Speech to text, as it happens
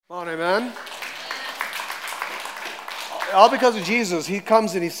Come on, amen? All because of Jesus. He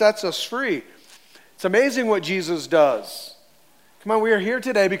comes and he sets us free. It's amazing what Jesus does. Come on, we are here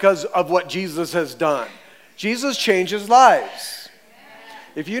today because of what Jesus has done. Jesus changes lives.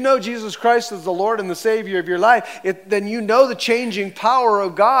 If you know Jesus Christ as the Lord and the Savior of your life, then you know the changing power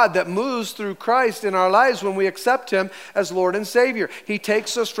of God that moves through Christ in our lives when we accept Him as Lord and Savior. He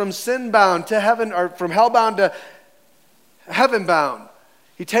takes us from sin-bound to heaven, or from hell-bound to heaven-bound.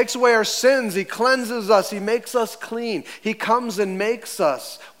 He takes away our sins. He cleanses us. He makes us clean. He comes and makes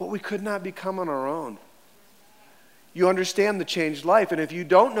us what we could not become on our own. You understand the changed life. And if you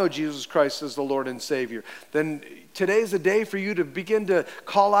don't know Jesus Christ as the Lord and Savior, then today's a day for you to begin to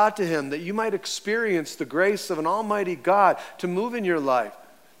call out to Him, that you might experience the grace of an almighty God to move in your life,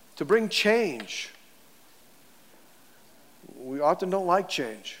 to bring change. We often don't like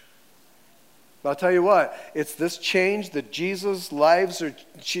change. But I'll tell you what, it's this change that Jesus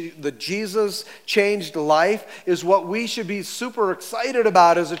changed life is what we should be super excited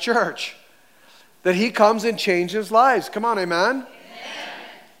about as a church. That He comes and changes lives. Come on, amen? Amen.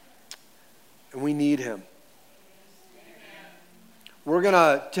 And we need Him. We're going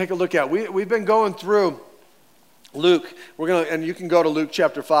to take a look at, we've been going through Luke, and you can go to Luke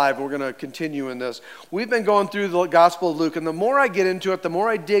chapter 5. We're going to continue in this. We've been going through the Gospel of Luke, and the more I get into it, the more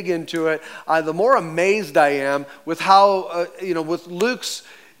I dig into it, the more amazed I am with how, with Luke's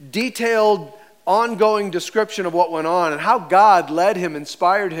detailed, ongoing description of what went on and how God led him,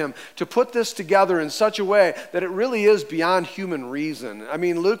 inspired him to put this together in such a way that it really is beyond human reason. I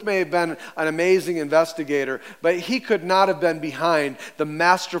mean, Luke may have been an amazing investigator, but he could not have been behind the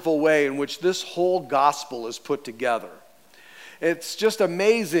masterful way in which this whole gospel is put together. It's just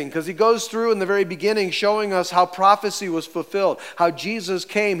amazing because he goes through in the very beginning showing us how prophecy was fulfilled, how Jesus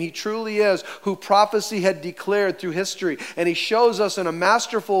came. He truly is who prophecy had declared through history. And he shows us in a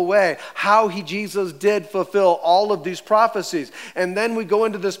masterful way how Jesus did fulfill all of these prophecies. And then we go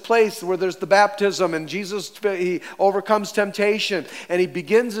into this place where there's the baptism and Jesus, he overcomes temptation and he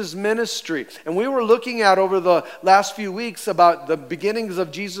begins his ministry. And we were looking at over the last few weeks about the beginnings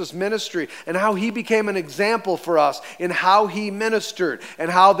of Jesus' ministry and how he became an example for us in how he ministered and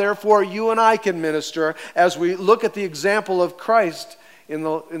how therefore you and I can minister as we look at the example of Christ in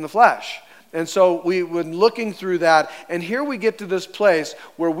the flesh. And so we've been looking through that, and here we get to this place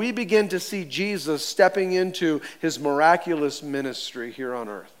where we begin to see Jesus stepping into his miraculous ministry here on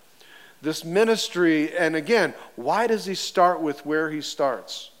earth. This ministry, and again, why does he start with where he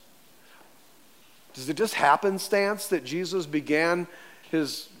starts? Does it just happenstance that Jesus began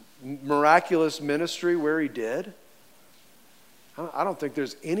his miraculous ministry where he did? I don't think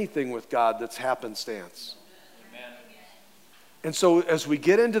there's anything with God that's happenstance. Amen. And so as we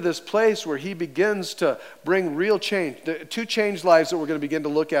get into this place where he begins to bring real change, the two changed lives that we're going to begin to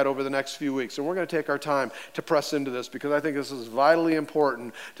look at over the next few weeks, and we're going to take our time to press into this because I think this is vitally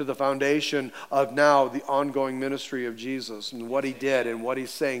important to the foundation of now the ongoing ministry of Jesus and what he did and what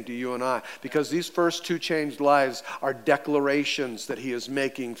he's saying to you and I. Because these first two changed lives are declarations that he is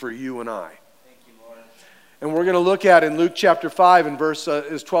making for you and I. And we're going to look at in Luke chapter 5 and verse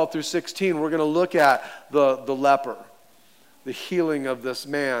 12 through 16, we're going to look at the leper, the healing of this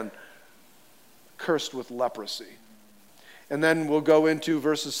man cursed with leprosy. And then we'll go into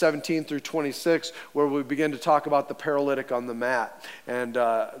verses 17 through 26 where we begin to talk about the paralytic on the mat. And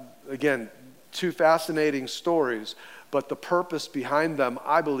again, two fascinating stories, but the purpose behind them,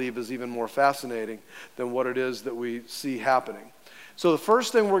 I believe, is even more fascinating than what it is that we see happening. So the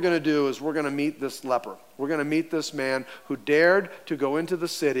first thing we're going to do is we're going to meet this leper. We're going to meet this man who dared to go into the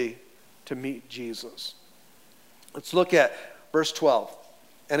city to meet Jesus. Let's look at verse 12.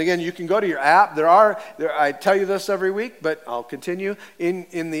 And again, you can go to your app. I tell you this every week, but I'll continue.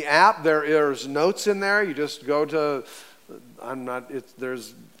 In the app, there's notes in there. You just go to,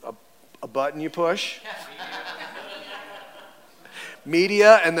 there's a button you push.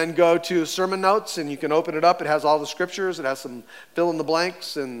 Media, and then go to sermon notes, and you can open it up. It has all the scriptures. It has some fill in the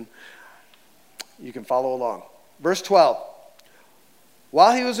blanks, and you can follow along. Verse 12.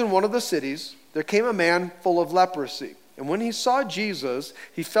 While he was in one of the cities, there came a man full of leprosy. And when he saw Jesus,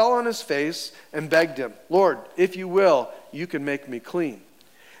 he fell on his face and begged him, "Lord, if you will, you can make me clean."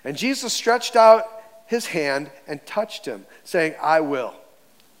 And Jesus stretched out his hand and touched him, saying, "I will.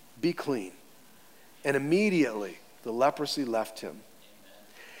 Be clean." And immediately the leprosy left him.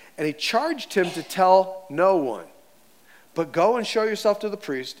 And he charged him to tell no one, but go and show yourself to the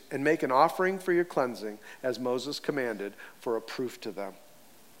priest and make an offering for your cleansing, as Moses commanded, for a proof to them.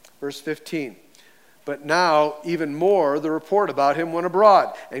 Verse 15. But now, even more, the report about him went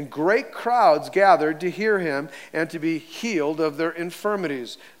abroad, and great crowds gathered to hear him and to be healed of their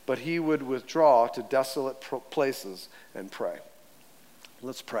infirmities. But he would withdraw to desolate places and pray.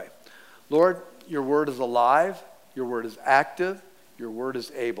 Let's pray. Lord, your word is alive, your word is active, your word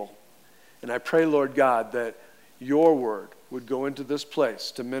is able. And I pray, Lord God, that your word would go into this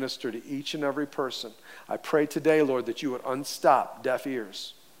place to minister to each and every person. I pray today, Lord, that you would unstop deaf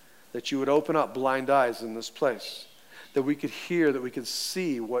ears, that you would open up blind eyes in this place, that we could hear, that we could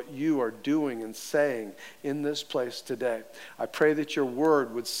see what you are doing and saying in this place today. I pray that your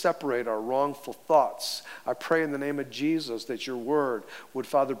word would separate our wrongful thoughts. I pray in the name of Jesus that your word would,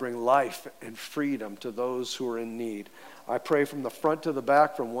 Father, bring life and freedom to those who are in need. I pray from the front to the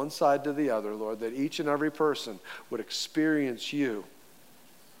back, from one side to the other, Lord, that each and every person would experience you.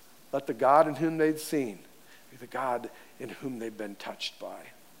 Let the God in whom they'd seen be the God in whom they've been touched by.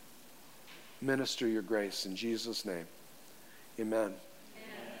 Minister your grace in Jesus' name. Amen.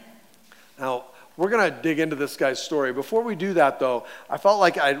 Now, we're going to dig into this guy's story. Before we do that, though, I felt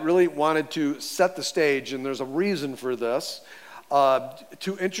like I really wanted to set the stage, and there's a reason for this,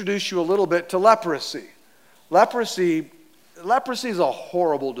 to introduce you a little bit to leprosy. Leprosy is a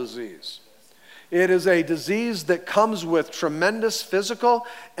horrible disease. It is a disease that comes with tremendous physical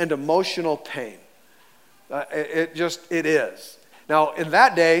and emotional pain. It is. Now, in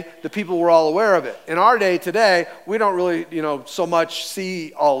that day, the people were all aware of it. In our day today, we don't really, so much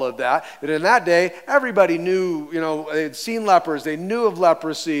see all of that. But in that day, everybody knew, they'd seen lepers. They knew of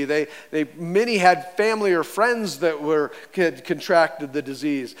leprosy. Many had family or friends that had contracted the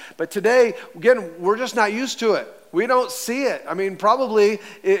disease. But today, again, we're just not used to it. We don't see it. I mean,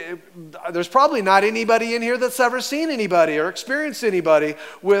 there's probably not anybody in here that's ever seen anybody or experienced anybody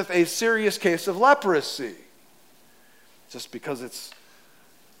with a serious case of leprosy. Just because it's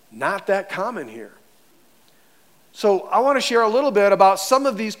not that common here. So I want to share a little bit about some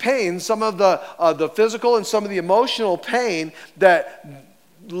of these pains, some of the physical and some of the emotional pain that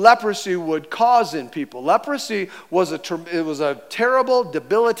leprosy would cause in people. Leprosy was a terrible,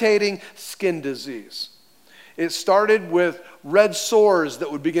 debilitating skin disease. It started with red sores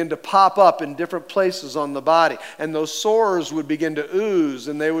that would begin to pop up in different places on the body. And those sores would begin to ooze,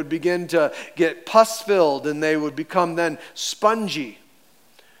 and they would begin to get pus-filled, and they would become then spongy,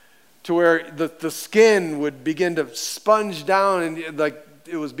 to where the skin would begin to sponge down and like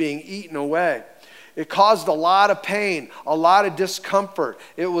it was being eaten away. It caused a lot of pain, a lot of discomfort.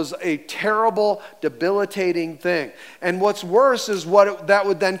 It was a terrible, debilitating thing. And what's worse is what that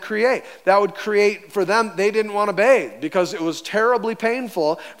would then create. That would create for them, they didn't want to bathe because it was terribly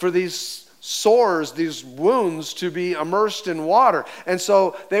painful for these sores, these wounds to be immersed in water. And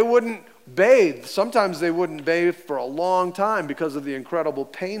so they wouldn't bathe. Sometimes they wouldn't bathe for a long time because of the incredible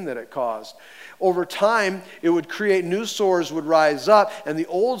pain that it caused. Over time, it would create new sores would rise up, and the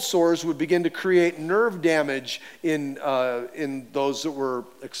old sores would begin to create nerve damage in those that were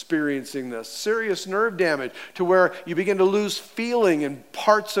experiencing this. Serious nerve damage to where you begin to lose feeling in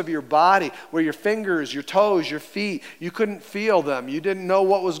parts of your body, where your fingers, your toes, your feet, you couldn't feel them. You didn't know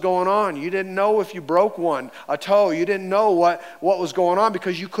what was going on. You didn't know if you broke a toe. You didn't know what was going on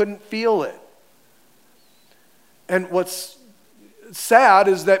because you couldn't feel it. And what's sad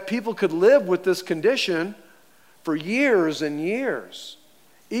is that people could live with this condition for years and years.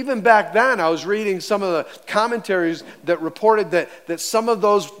 Even back then, I was reading some of the commentaries that reported that some of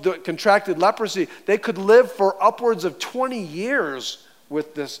those that contracted leprosy, they could live for upwards of 20 years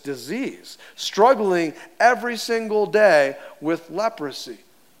with this disease, struggling every single day with leprosy.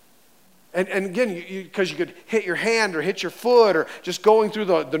 And again, because you could hit your hand or hit your foot or just going through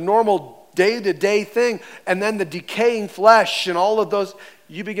the normal day-to-day thing, and then the decaying flesh and all of those,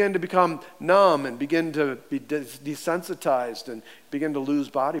 you begin to become numb and begin to be desensitized and begin to lose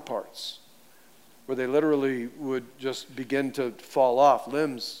body parts, where they literally would just begin to fall off,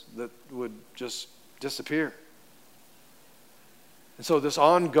 limbs that would just disappear. And so this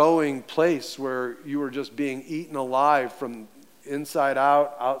ongoing place where you were just being eaten alive from inside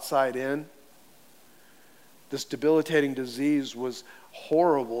out, outside in, this debilitating disease was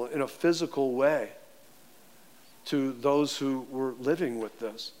horrible in a physical way to those who were living with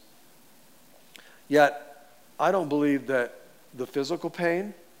this. Yet, I don't believe that the physical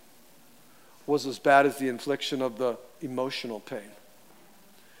pain was as bad as the infliction of the emotional pain.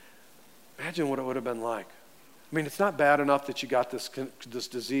 Imagine what it would have been like. I mean, it's not bad enough that you got this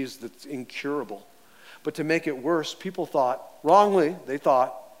disease that's incurable. But to make it worse, people thought, wrongly, they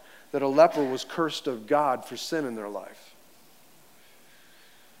thought that a leper was cursed of God for sin in their life.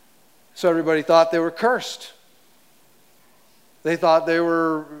 So everybody thought they were cursed. They thought they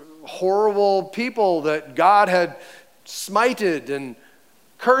were horrible people that God had smited and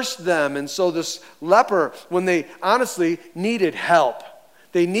cursed them. And so this leper, when they honestly needed help,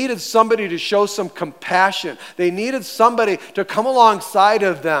 they needed somebody to show some compassion. They needed somebody to come alongside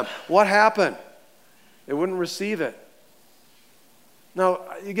of them. What happened? They wouldn't receive it. Now,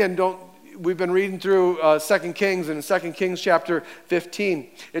 again, we've been reading through 2 Kings, and in 2 Kings chapter 15,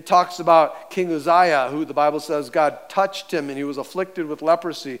 it talks about King Uzziah, who the Bible says God touched him, and he was afflicted with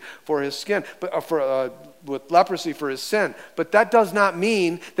leprosy for his skin, with leprosy for his sin. But that does not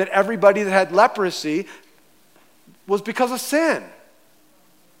mean that everybody that had leprosy was because of sin.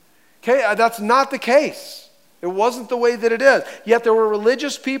 Okay, that's not the case. It wasn't the way that it is. Yet there were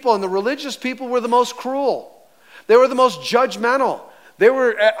religious people, and the religious people were the most cruel. They were the most judgmental. They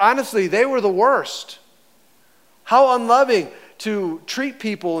were the worst. How unloving to treat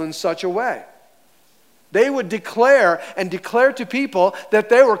people in such a way. They would declare to people that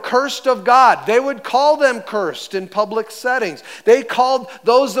they were cursed of God. They would call them cursed in public settings. They called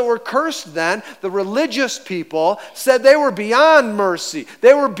those that were cursed then, the religious people, said they were beyond mercy.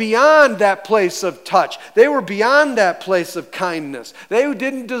 They were beyond that place of touch. They were beyond that place of kindness. They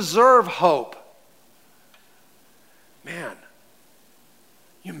didn't deserve hope. Man,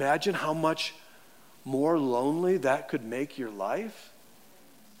 you imagine how much more lonely that could make your life?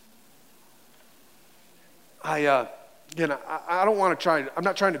 I don't want to I'm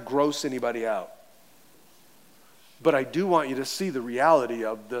not trying to gross anybody out. But I do want you to see the reality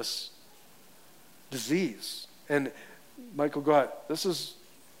of this disease. And Michael, go ahead. This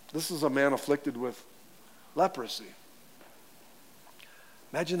is a man afflicted with leprosy.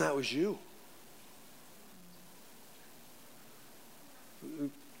 Imagine that was you.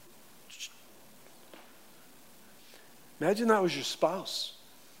 Imagine that was your spouse.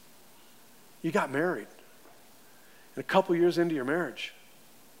 You got married. And a couple years into your marriage,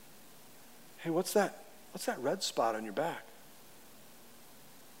 hey, what's that red spot on your back?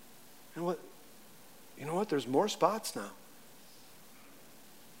 You know what? There's more spots now.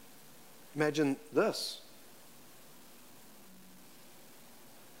 Imagine this.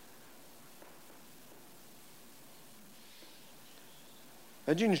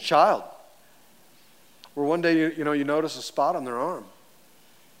 Imagine your child, where one day you notice a spot on their arm,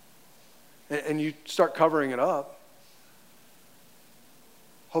 and you start covering it up,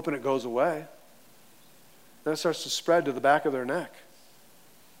 hoping it goes away. Then it starts to spread to the back of their neck.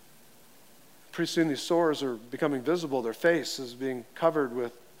 Pretty soon these sores are becoming visible. Their face is being covered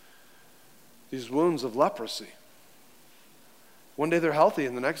with these wounds of leprosy. One day they're healthy,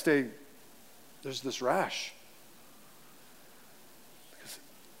 and the next day there's this rash. Because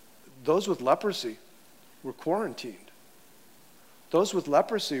those with leprosy were quarantined. Those with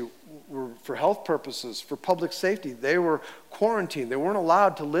leprosy were, for health purposes, for public safety, they were quarantined. They weren't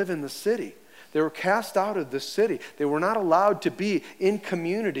allowed to live in the city. They were cast out of the city. They were not allowed to be in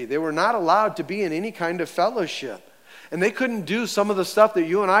community. They were not allowed to be in any kind of fellowship. And they couldn't do some of the stuff that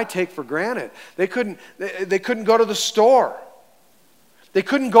you and I take for granted. They couldn't go to the store. They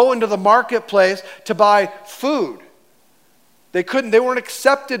couldn't go into the marketplace to buy food. They weren't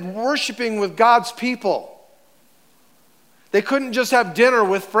accepted worshiping with God's people. They couldn't just have dinner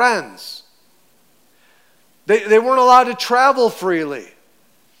with friends. They weren't allowed to travel freely.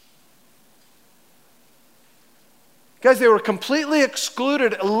 Guys, they were completely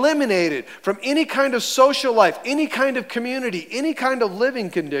excluded, eliminated from any kind of social life, any kind of community, any kind of living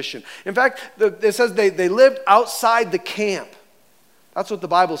condition. In fact, it says they lived outside the camp. That's what the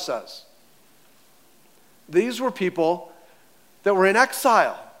Bible says. These were people that were in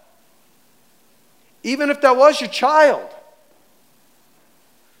exile. Even if that was your child.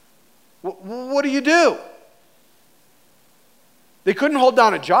 What do? They couldn't hold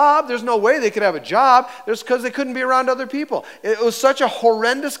down a job. There's no way they could have a job. There's because they couldn't be around other people. It was such a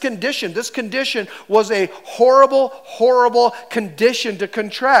horrendous condition. This condition was a horrible, horrible condition to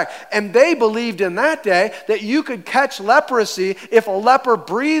contract. And they believed in that day that you could catch leprosy if a leper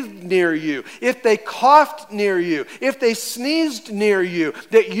breathed near you, if they coughed near you, if they sneezed near you,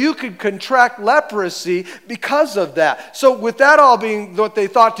 that you could contract leprosy because of that. So with that all being what they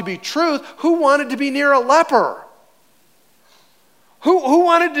thought to be truth, who wanted to be near a leper? Who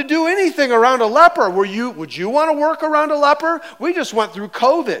wanted to do anything around a leper? Would you want to work around a leper? We just went through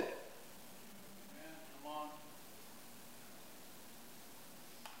COVID.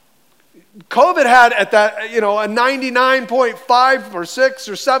 COVID had at that, a 99.5 or 6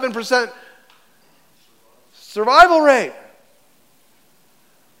 or 7% survival rate.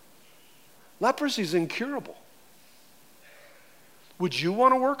 Leprosy is incurable. Would you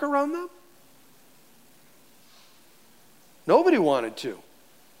want to work around them? Nobody wanted to.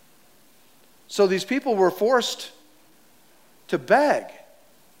 So these people were forced to beg,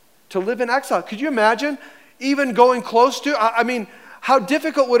 to live in exile. Could you imagine even going close to, I mean, how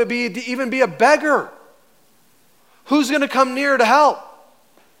difficult would it be to even be a beggar? Who's going to come near to help?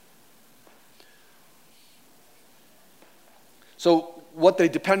 So what they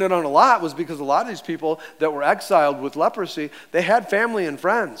depended on a lot was because a lot of these people that were exiled with leprosy, they had family and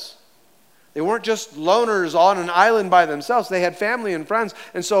friends. They weren't just loners on an island by themselves. They had family and friends.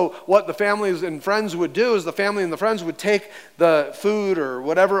 And so what the families and friends would do is the family and the friends would take the food or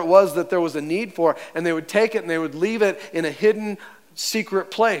whatever it was that there was a need for, and they would take it and they would leave it in a hidden, secret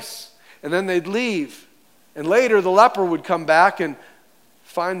place. And then they'd leave. And later the leper would come back and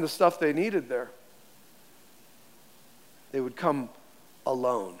find the stuff they needed there. They would come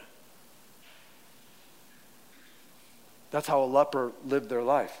alone. That's how a leper lived their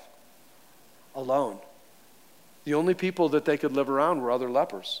life. Alone. The only people that they could live around were other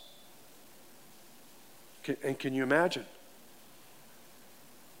lepers. And can you imagine?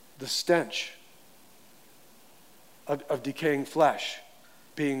 The stench of decaying flesh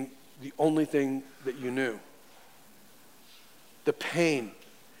being the only thing that you knew. The pain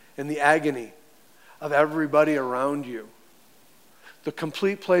and the agony of everybody around you. The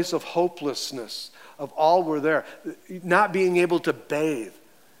complete place of hopelessness of all were there. Not being able to bathe.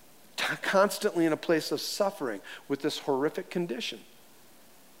 Constantly in a place of suffering with this horrific condition.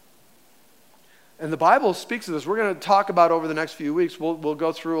 And the Bible speaks of this. We're going to talk about over the next few weeks. We'll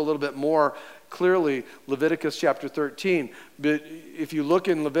go through a little bit more clearly Leviticus chapter 13. But if you look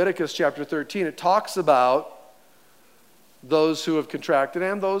in Leviticus chapter 13, it talks about those who have contracted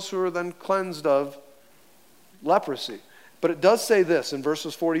and those who are then cleansed of leprosy. But it does say this in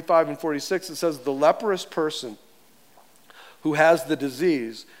verses 45 and 46. It says, the leprous person who has the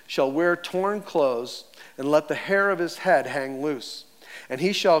disease shall wear torn clothes and let the hair of his head hang loose. And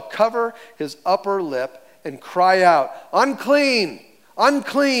he shall cover his upper lip and cry out, unclean,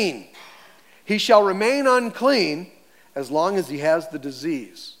 unclean. He shall remain unclean as long as he has the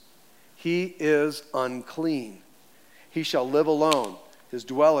disease. He is unclean. He shall live alone. His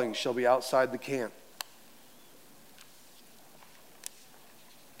dwelling shall be outside the camp.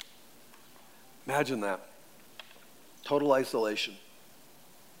 Imagine that. Total isolation.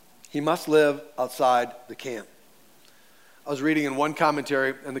 He must live outside the camp. I was reading in one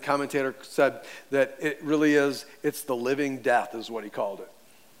commentary, and the commentator said that it really is, it's the living death is what he called it.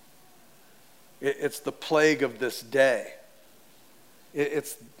 It's the plague of this day.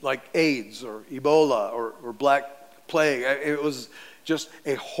 It's like AIDS or Ebola or Black Plague. It was just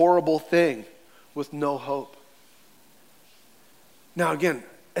a horrible thing with no hope. Now again,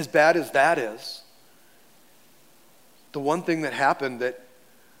 as bad as that is, the one thing that happened that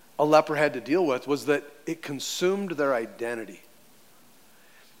a leper had to deal with was that it consumed their identity.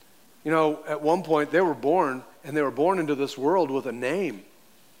 You know, at one point they were born, and they were born into this world with a name.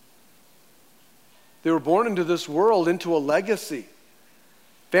 They were born into this world into a legacy.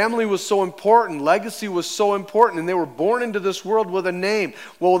 Family was so important, legacy was so important, and they were born into this world with a name.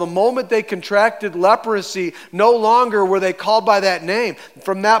 Well, the moment they contracted leprosy, no longer were they called by that name.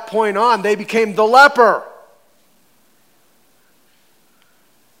 From that point on, they became the leper.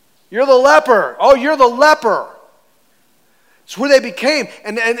 You're the leper. Oh, you're the leper. It's where they became.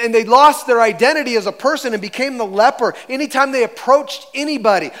 And they lost their identity as a person and became the leper. Anytime they approached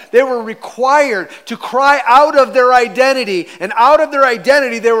anybody, they were required to cry out of their identity. And out of their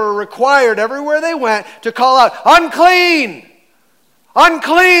identity, they were required everywhere they went to call out, unclean,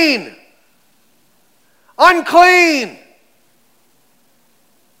 unclean, unclean.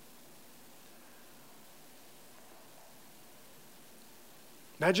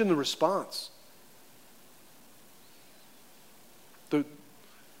 Imagine the response. The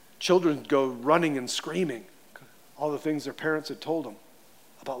children go running and screaming all the things their parents had told them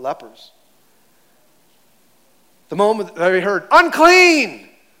about lepers. The moment they heard, unclean,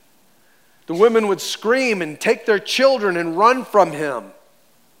 the women would scream and take their children and run from him.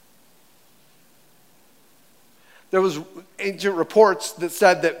 There was ancient reports that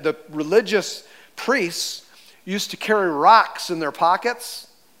said that the religious priests used to carry rocks in their pockets.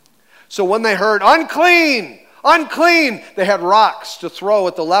 So when they heard, unclean, unclean, they had rocks to throw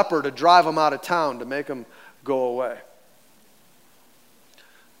at the leper to drive him out of town, to make him go away.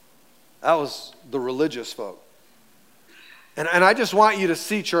 That was the religious folk. And I just want you to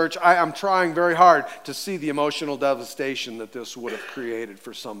see, church, I'm trying very hard to see the emotional devastation that this would have created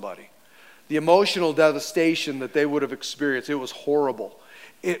for somebody. The emotional devastation that they would have experienced. It was horrible.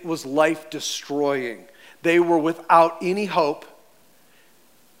 It was life-destroying. They were without any hope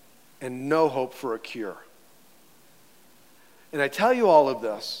and no hope for a cure. And I tell you all of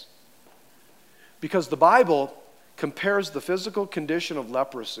this Because the Bible compares the physical condition of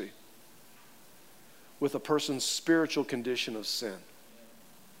leprosy with a person's spiritual condition of sin.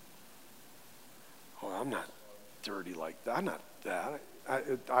 Oh, I'm not dirty like that. I'm not that.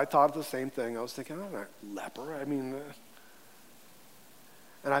 I thought the same thing. I was thinking, I'm not a leper.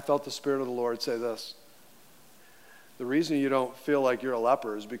 And I felt the Spirit of the Lord say this. The reason you don't feel like you're a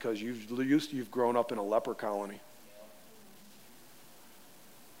leper is because you've grown up in a leper colony.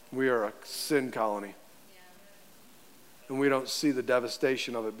 We are a sin colony. And we don't see the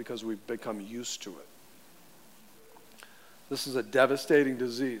devastation of it because we've become used to it. This is a devastating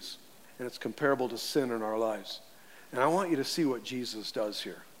disease, and it's comparable to sin in our lives. And I want you to see what Jesus does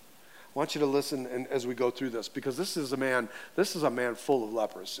here. I want you to listen as we go through this, because this is a man full of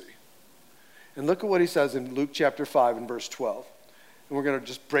leprosy. And look at what he says in Luke chapter 5 and verse 12. And we're going to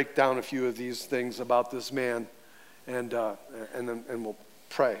just break down a few of these things about this man, and we'll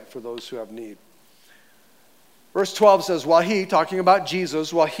pray for those who have need. Verse 12 says, talking about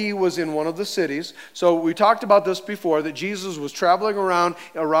Jesus, while he was in one of the cities. So we talked about this before, that Jesus was traveling around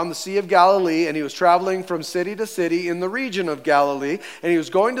the Sea of Galilee, and he was traveling from city to city in the region of Galilee. And he was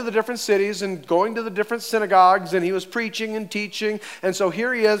going to the different cities and going to the different synagogues, and he was preaching and teaching. And so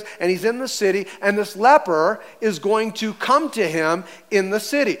here he is, and he's in the city, and this leper is going to come to him in the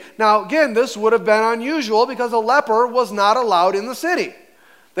city. Now, again, this would have been unusual because a leper was not allowed in the city.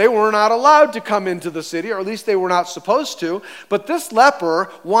 They were not allowed to come into the city, or at least they were not supposed to. But this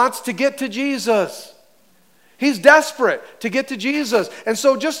leper wants to get to Jesus. He's desperate to get to Jesus. And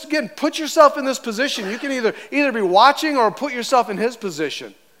so just, again, put yourself in this position. You can either be watching or put yourself in his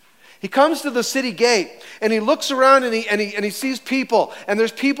position. He comes to the city gate, and he looks around, and he sees people. And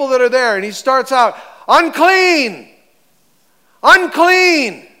there's people that are there, and he starts out, unclean!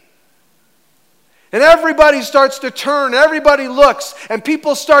 Unclean! And everybody starts to turn, everybody looks, and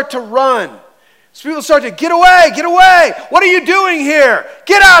people start to run. So people start to, get away, get away. What are you doing here?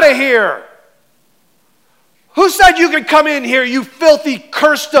 Get out of here. Who said you could come in here, you filthy,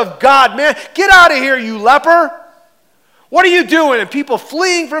 cursed of God, man? Get out of here, you leper. What are you doing? And people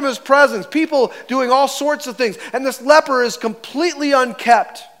fleeing from his presence, people doing all sorts of things. And this leper is completely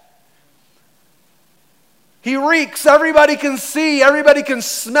unkept. He reeks. Everybody can see, everybody can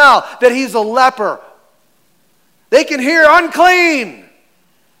smell that he's a leper. They can hear unclean.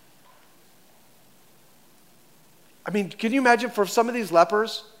 I mean, can you imagine for some of these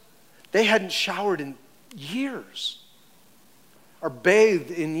lepers, they hadn't showered in years or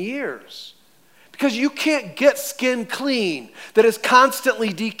bathed in years. Because you can't get skin clean that is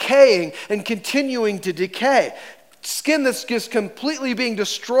constantly decaying and continuing to decay. Skin that's just completely being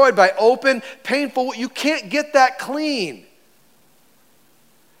destroyed by open, painful, you can't get that clean.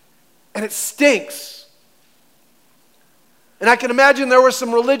 And it stinks. And I can imagine there were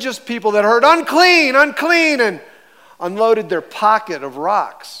some religious people that heard, unclean, unclean, and unloaded their pocket of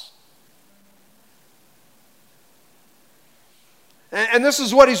rocks. And this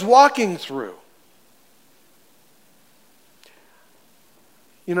is what he's walking through.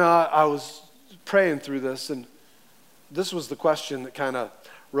 You know, I was praying through this, and this was the question that kind of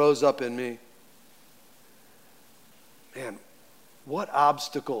rose up in me. Man, what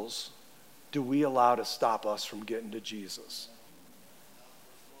obstacles do we allow to stop us from getting to Jesus?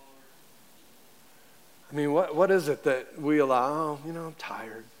 I mean, what is it that we allow? Oh, I'm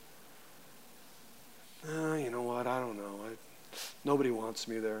tired. You know what? I don't know. Nobody wants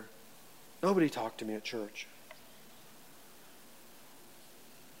me there. Nobody talked to me at church.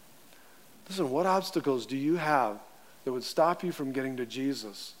 Listen, what obstacles do you have that would stop you from getting to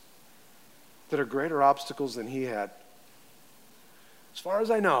Jesus that are greater obstacles than he had? As far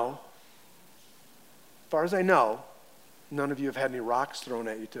as I know, none of you have had any rocks thrown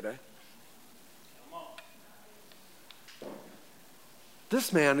at you today.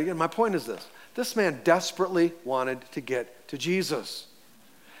 This man, again, my point is this man desperately wanted to get to Jesus.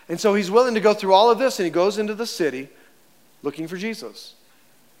 And so he's willing to go through all of this, and he goes into the city looking for Jesus.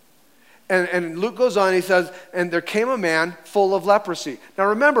 And Luke goes on, he says, and there came a man full of leprosy. Now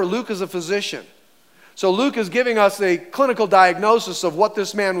remember, Luke is a physician. So Luke is giving us a clinical diagnosis of what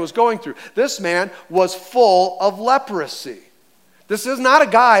this man was going through. This man was full of leprosy. This is not a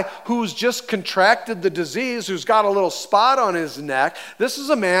guy who's just contracted the disease, who's got a little spot on his neck. This is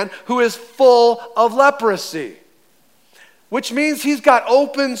a man who is full of leprosy, which means he's got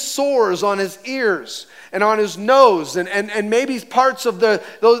open sores on his ears and on his nose, and maybe parts of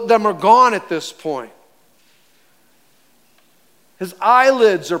them are gone at this point. His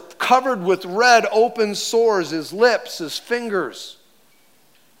eyelids are covered with red open sores, his lips, his fingers,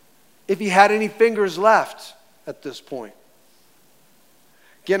 if he had any fingers left at this point.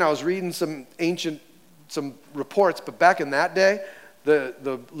 Again, I was reading some reports, but back in that day,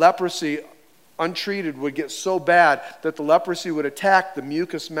 the leprosy untreated would get so bad that the leprosy would attack the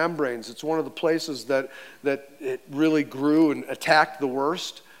mucous membranes. It's one of the places that it really grew and attacked the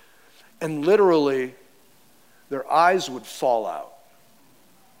worst. And literally, their eyes would fall out.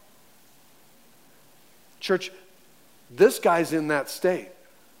 Church, this guy's in that state.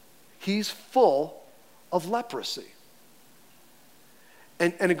 He's full of leprosy.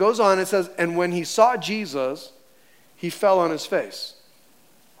 And it goes on, it says, and when he saw Jesus, he fell on his face.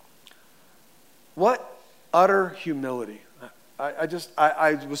 What utter humility. I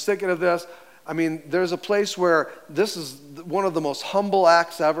was thinking of this. I mean, there's a place where this is one of the most humble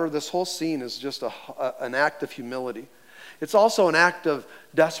acts ever. This whole scene is just an act of humility. It's also an act of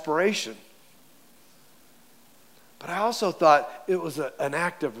desperation. But I also thought it was an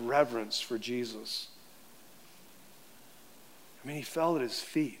act of reverence for Jesus. I mean, he fell at his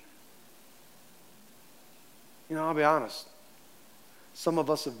feet. You know, I'll be honest. Some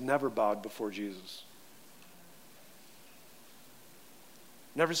of us have never bowed before Jesus.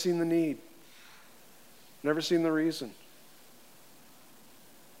 Never seen the need. Never seen the reason.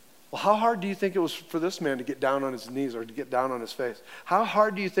 Well, how hard do you think it was for this man to get down on his knees or to get down on his face? How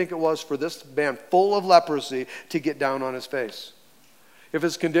hard do you think it was for this man full of leprosy to get down on his face? If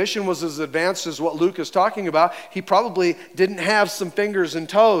his condition was as advanced as what Luke is talking about, he probably didn't have some fingers and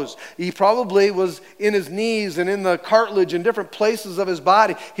toes. He probably was in his knees and in the cartilage in different places of his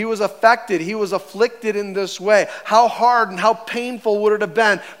body. He was affected. He was afflicted in this way. How hard and how painful would it have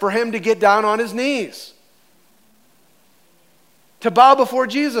been for him to get down on his knees? To bow before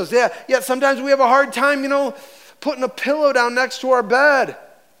Jesus. Yeah, sometimes we have a hard time, putting a pillow down next to our bed.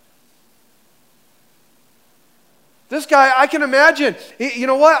 This guy, I can imagine, you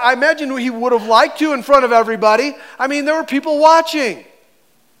know what? I imagine he would have liked to in front of everybody. I mean, there were people watching.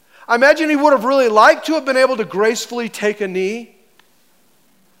 I imagine he would have really liked to have been able to gracefully take a knee.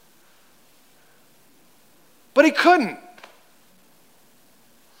 But he couldn't.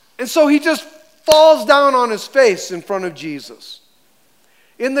 And so he just falls down on his face in front of Jesus.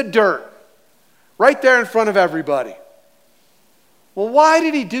 In the dirt. Right there in front of everybody. Well, why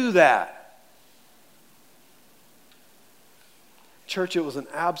did he do that? Church, it was an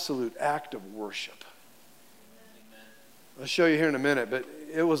absolute act of worship. I'll show you here in a minute, but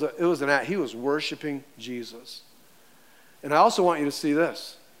it was an act. He was worshiping Jesus. And I also want you to see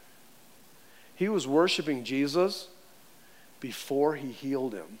this. He was worshiping Jesus before he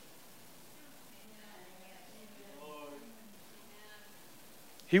healed him.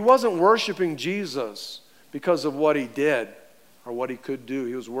 He wasn't worshiping Jesus because of what he did or what he could do.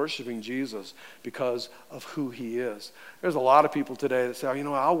 He was worshiping Jesus because of who he is. There's a lot of people today that say,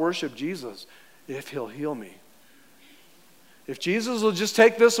 I'll worship Jesus if he'll heal me. If Jesus will just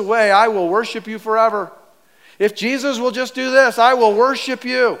take this away, I will worship you forever. If Jesus will just do this, I will worship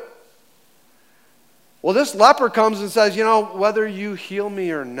you. Well, this leper comes and says, whether you heal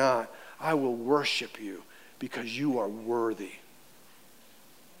me or not, I will worship you because you are worthy.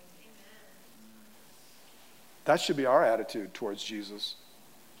 That should be our attitude towards Jesus.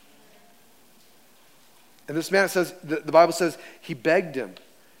 And this man says, the Bible says, he begged him.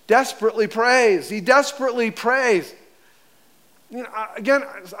 Desperately prays. He desperately prays. Again,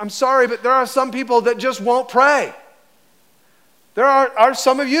 I'm sorry, but there are some people that just won't pray. There are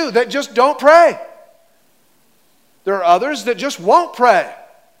some of you that just don't pray. There are others that just won't pray.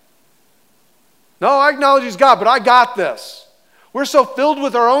 No, I acknowledge he's God, but I got this. We're so filled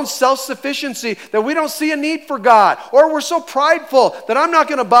with our own self-sufficiency that we don't see a need for God. Or we're so prideful that I'm not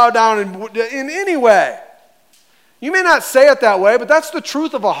going to bow down in any way. You may not say it that way, but that's the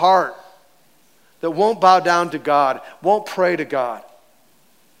truth of a heart that won't bow down to God, won't pray to God.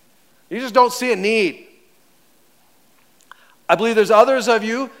 You just don't see a need. I believe there's others of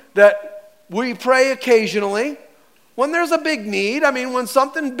you that we pray occasionally. When there's a big need, when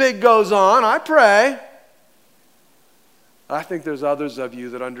something big goes on, I pray. I think there's others of you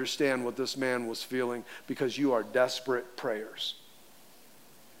that understand what this man was feeling because you are desperate prayers.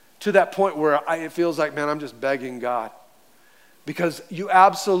 To that point where it feels like, man, I'm just begging God. Because you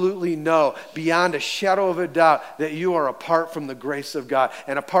absolutely know beyond a shadow of a doubt that you are apart from the grace of God.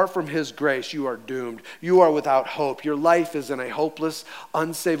 And apart from his grace, you are doomed. You are without hope. Your life is in a hopeless,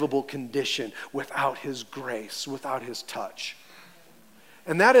 unsavable condition without his grace, without his touch.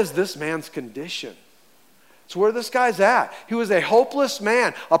 And that is this man's condition. It's where this guy's at. He was a hopeless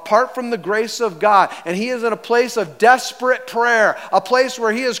man apart from the grace of God. And he is in a place of desperate prayer, a place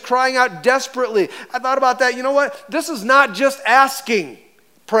where he is crying out desperately. I thought about that. You know what? This is not just asking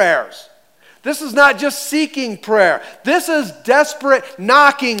prayers. This is not just seeking prayer. This is desperate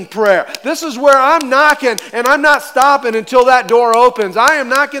knocking prayer. This is where I'm knocking and I'm not stopping until that door opens. I am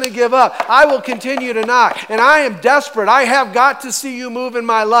not going to give up. I will continue to knock. And I am desperate. I have got to see you move in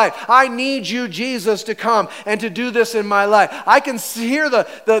my life. I need you, Jesus, to come and to do this in my life. I can hear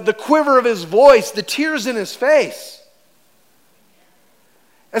the quiver of his voice, the tears in his face,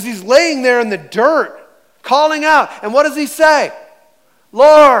 as he's laying there in the dirt, calling out. And what does he say?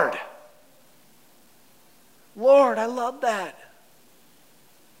 Lord. Lord, I love that.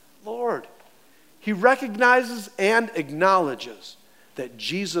 Lord. He recognizes and acknowledges that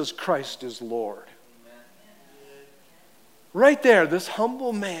Jesus Christ is Lord. Right there, this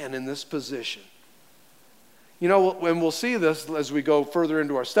humble man in this position. You know, and we'll see this as we go further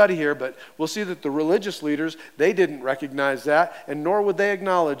into our study here, but we'll see that the religious leaders, they didn't recognize that, and nor would they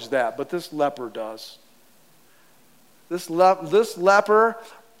acknowledge that, but this leper does. This leper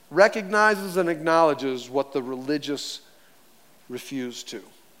recognizes and acknowledges what the religious refuse to.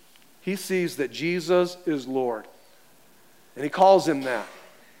 He sees that Jesus is Lord. And he calls him that.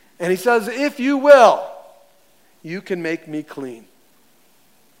 And he says, if you will, you can make me clean.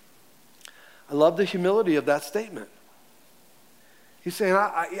 I love the humility of that statement. He's saying,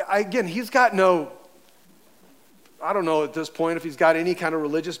 again, he's got no, I don't know at this point if he's got any kind of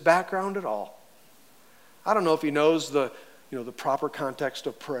religious background at all. I don't know if he knows the proper context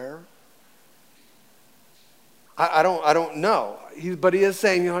of prayer. I don't know. But he is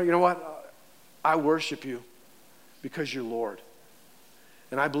saying, you know what? I worship you because you're Lord.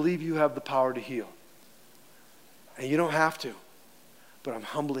 And I believe you have the power to heal. And you don't have to. But I'm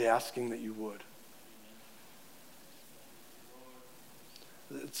humbly asking that you would.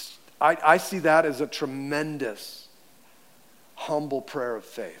 I see that as a tremendous, humble prayer of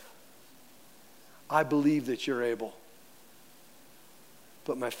faith. I believe that you're able.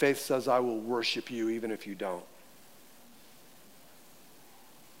 But my faith says I will worship you even if you don't.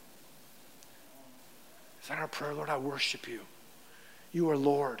 Is that our prayer? Lord, I worship you. You are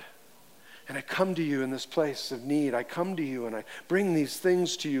Lord. And I come to you in this place of need. I come to you and I bring these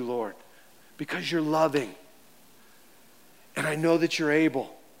things to you, Lord, because you're loving. And I know that you're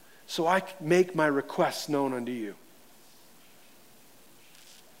able. So I make my requests known unto you.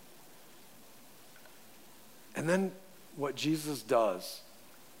 And then what Jesus does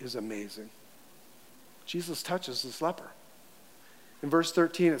is amazing. Jesus touches this leper. In verse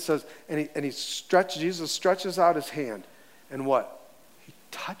 13 it says, Jesus stretches out his hand, and what? He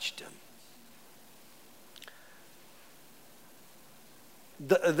touched him.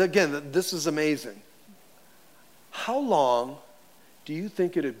 Again, this is amazing. How long do you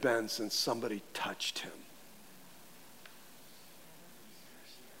think it had been since somebody touched him?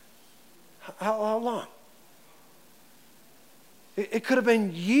 How long? It could have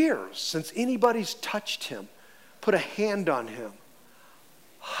been years since anybody's touched him, put a hand on him,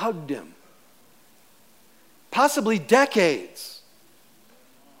 hugged him. Possibly decades.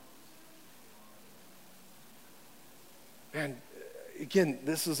 And again,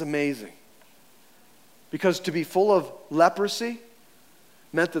 this is amazing. Because to be full of leprosy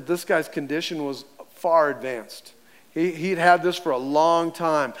meant that this guy's condition was far advanced. He'd had this for a long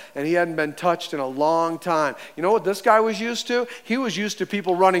time, and he hadn't been touched in a long time. You know what this guy was used to? He was used to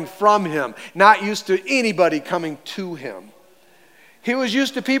people running from him, not used to anybody coming to him. He was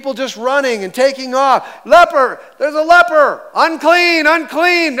used to people just running and taking off. Leper, there's a leper. Unclean,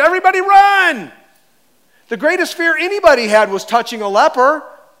 unclean. Everybody run. The greatest fear anybody had was touching a leper.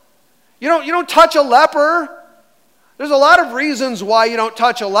 You don't touch a leper. There's a lot of reasons why you don't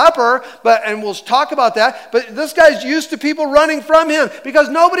touch a leper, and we'll talk about that. But this guy's used to people running from him because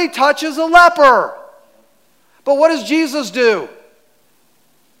nobody touches a leper. But what does Jesus do?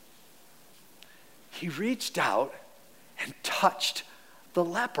 He reached out and touched the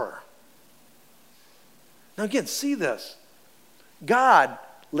leper. Now again, see this. God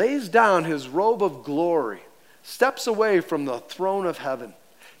lays down his robe of glory, steps away from the throne of heaven,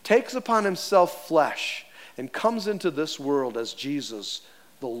 takes upon himself flesh, and comes into this world as Jesus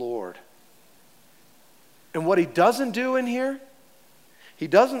the Lord. And what he doesn't do in here, he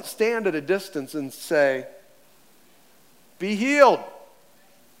doesn't stand at a distance and say, be healed.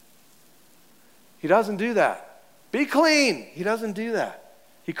 He doesn't do that. Be clean. He doesn't do that.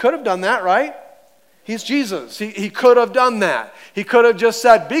 He could have done that, right? He's Jesus. He could have done that. He could have just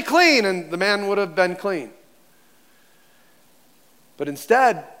said, be clean, and the man would have been clean. But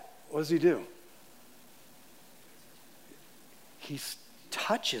instead, what does he do? He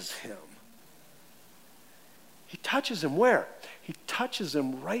touches him. He touches him where? He touches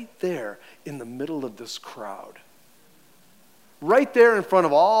him right there in the middle of this crowd. Right there in front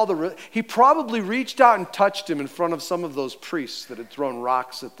of all he probably reached out and touched him in front of some of those priests that had thrown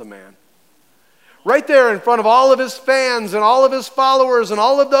rocks at the man. Right there in front of all of his fans and all of his followers and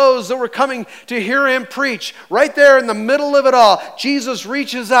all of those that were coming to hear him preach. Right there in the middle of it all, Jesus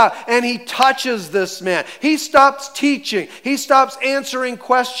reaches out and he touches this man. He stops teaching. He stops answering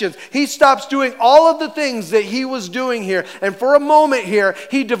questions. He stops doing all of the things that he was doing here. And for a moment here,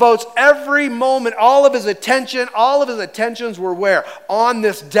 he devotes every moment, all of his attentions were where? On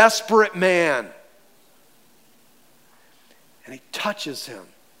this desperate man. And he touches him.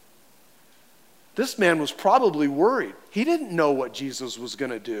 This man was probably worried. He didn't know what Jesus was going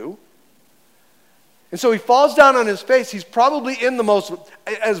to do. And so he falls down on his face. He's probably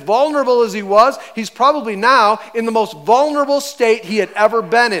as vulnerable as he was, he's probably now in the most vulnerable state he had ever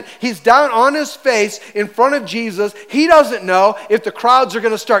been in. He's down on his face in front of Jesus. He doesn't know if the crowds are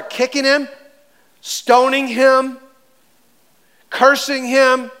going to start kicking him, stoning him, cursing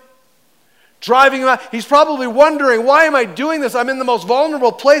him, driving him out. He's probably wondering, why am I doing this? I'm in the most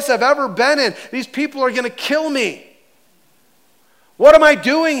vulnerable place I've ever been in. These people are going to kill me. What am I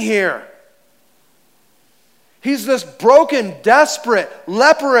doing here? He's this broken, desperate,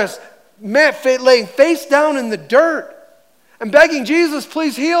 leprous man laying face down in the dirt and begging Jesus,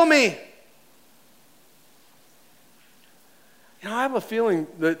 please heal me. You know, I have a feeling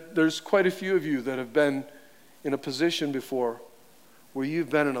that there's quite a few of you that have been in a position before where you've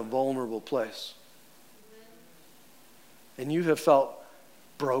been in a vulnerable place. And you have felt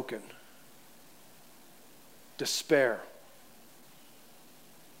broken, despair,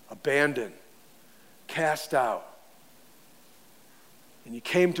 abandoned, cast out. And you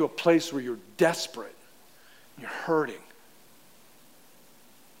came to a place where you're desperate, you're hurting.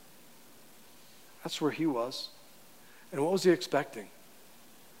 That's where he was. And what was he expecting?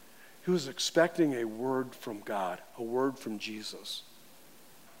 He was expecting a word from God, a word from Jesus.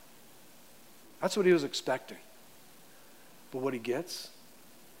 That's what he was expecting. But what he gets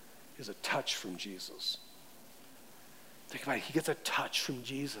is a touch from Jesus. Think about it. He gets a touch from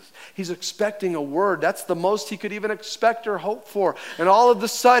Jesus. He's expecting a word. That's the most he could even expect or hope for. And all of a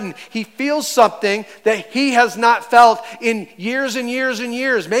sudden, he feels something that he has not felt in years and years and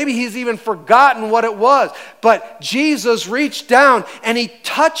years. Maybe he's even forgotten what it was. But Jesus reached down and he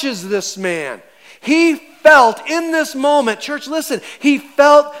touches this man. He felt in this moment, church, listen, he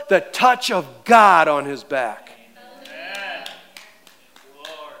felt the touch of God on his back. Amen.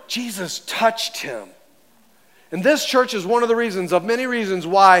 Jesus touched him. And this church is one of the reasons, of many reasons,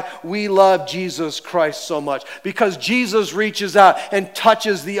 why we love Jesus Christ so much. Because Jesus reaches out and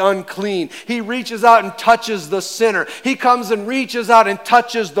touches the unclean. He reaches out and touches the sinner. He comes and reaches out and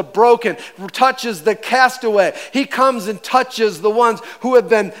touches the broken, touches the castaway. He comes and touches the ones who have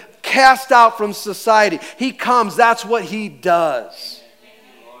been cast out from society. He comes, that's what he does.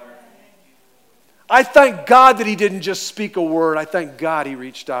 I thank God that he didn't just speak a word. I thank God he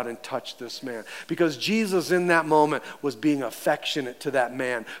reached out and touched this man. Because Jesus in that moment was being affectionate to that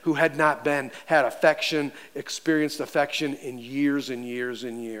man who had not had affection, experienced affection in years and years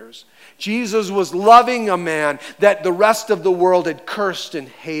and years. Jesus was loving a man that the rest of the world had cursed and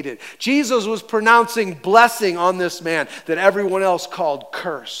hated. Jesus was pronouncing blessing on this man that everyone else called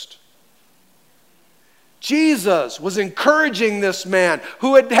cursed. Jesus was encouraging this man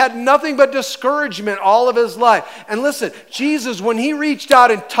who had had nothing but discouragement all of his life. And listen, Jesus, when he reached out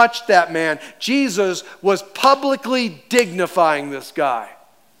and touched that man, Jesus was publicly dignifying this guy.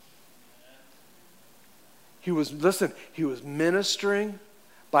 He was ministering,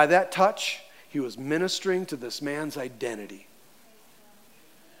 by that touch, he was ministering to this man's identity.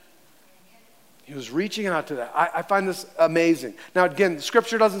 He was reaching out to that. I find this amazing. Now, again,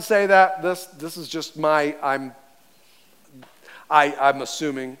 Scripture doesn't say that. This is just I'm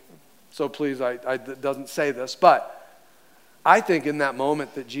assuming. So please, it doesn't say this. But I think in that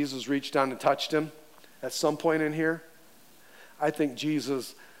moment that Jesus reached down and touched him, at some point in here, I think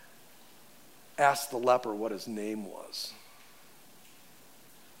Jesus asked the leper what his name was.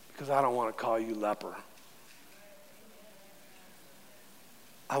 Because I don't want to call you leper.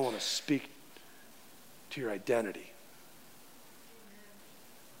 I want to speak to your identity.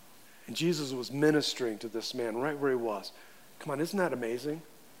 And Jesus was ministering to this man right where he was. Come on, isn't that amazing?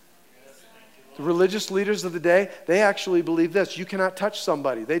 The religious leaders of the day, they actually believe this. You cannot touch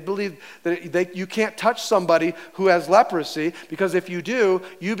somebody. They believe that you can't touch somebody who has leprosy because if you do,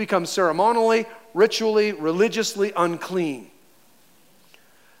 you become ceremonially, ritually, religiously unclean.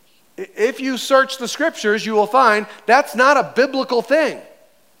 If you search the Scriptures, you will find that's not a biblical thing.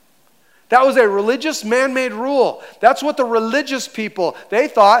 That was a religious man-made rule. That's what the religious people, they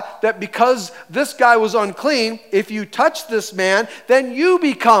thought that because this guy was unclean, if you touch this man, then you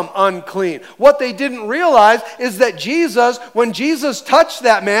become unclean. What they didn't realize is that Jesus, when Jesus touched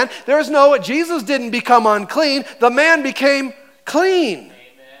that man, Jesus didn't become unclean. The man became clean. Amen.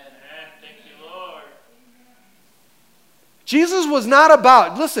 Thank you, Lord. Jesus was not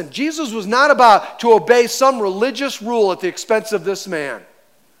about to obey some religious rule at the expense of this man.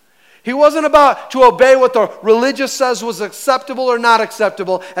 He wasn't about to obey what the religious says was acceptable or not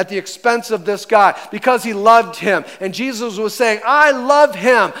acceptable at the expense of this guy, because he loved him. And Jesus was saying, I love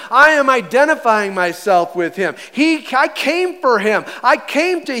him. I am identifying myself with him. I came for him. I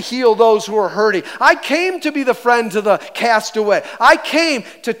came to heal those who are hurting. I came to be the friend to the castaway. I came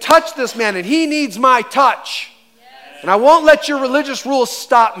to touch this man, and he needs my touch. Yes. And I won't let your religious rules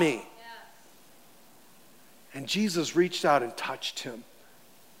stop me. Yes. And Jesus reached out and touched him.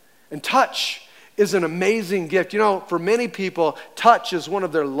 And touch is an amazing gift. You know, for many people, touch is one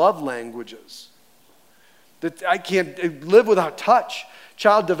of their love languages. That I can't live without touch.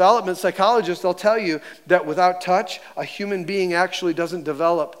 Child development psychologists, they'll tell you that without touch, a human being actually doesn't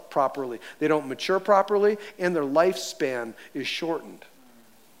develop properly. They don't mature properly, and their lifespan is shortened.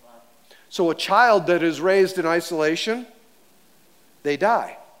 So a child that is raised in isolation, they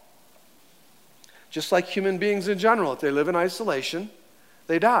die. Just like human beings in general, if they live in isolation,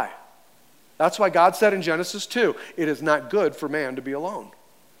 they die. That's why God said in Genesis 2, it is not good for man to be alone.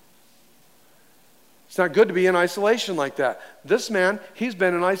 It's not good to be in isolation like that. This man, he's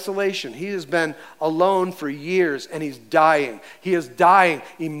been in isolation. He has been alone for years, and he's dying. He is dying,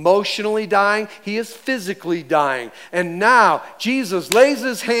 emotionally dying. He is physically dying. And now Jesus lays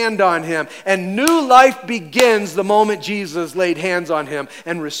his hand on him, and new life begins the moment Jesus laid hands on him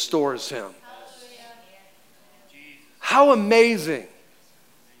and restores him. How amazing.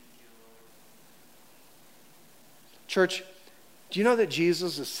 Church, do you know that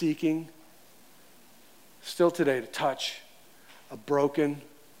Jesus is seeking still today to touch a broken,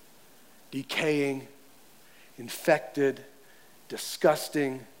 decaying, infected,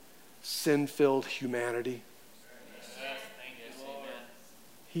 disgusting, sin-filled humanity?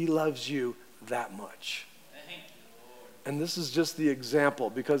 He loves you that much. And this is just the example,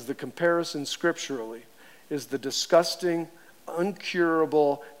 because the comparison scripturally is the disgusting,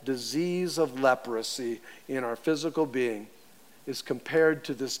 uncurable disease of leprosy in our physical being is compared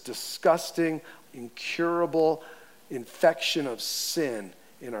to this disgusting, incurable infection of sin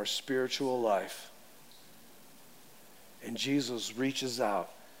in our spiritual life. And Jesus reaches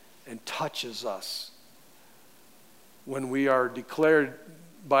out and touches us when we are declared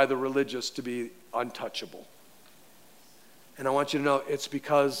by the religious to be untouchable. And I want you to know it's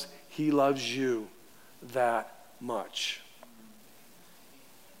because he loves you that much.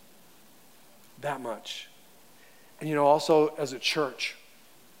 That much. And you know, also as a church,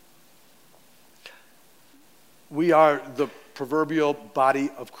 we are the proverbial body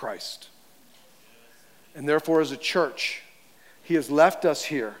of Christ. And therefore, as a church, he has left us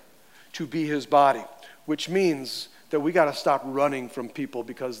here to be his body, which means that we got to stop running from people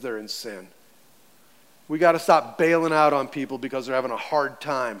because they're in sin. We got to stop bailing out on people because they're having a hard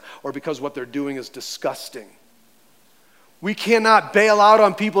time or because what they're doing is disgusting. We cannot bail out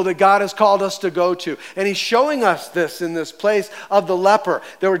on people that God has called us to go to. And he's showing us this in this place of the leper.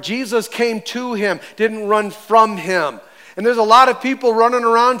 Where Jesus came to him, didn't run from him. And there's a lot of people running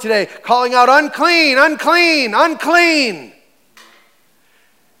around today calling out, unclean, unclean, unclean.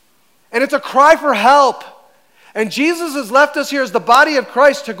 And it's a cry for help. And Jesus has left us here as the body of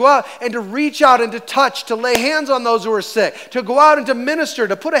Christ to go out and to reach out and to touch, to lay hands on those who are sick, to go out and to minister,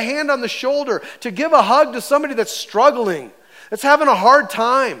 to put a hand on the shoulder, to give a hug to somebody that's struggling, that's having a hard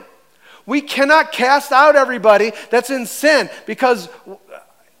time. We cannot cast out everybody that's in sin, because that's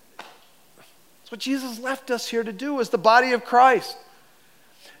what Jesus left us here to do as the body of Christ.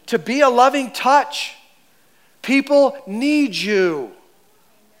 To be a loving touch. People need you.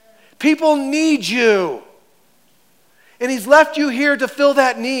 People need you. And he's left you here to fill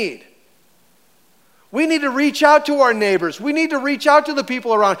that need. We need to reach out to our neighbors. We need to reach out to the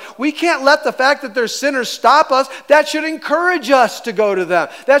people around. We can't let the fact that they're sinners stop us. That should encourage us to go to them.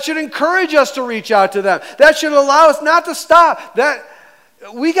 That should encourage us to reach out to them. That should allow us not to stop.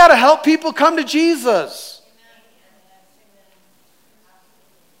 We got to help people come to Jesus.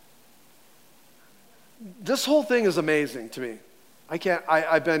 This whole thing is amazing to me.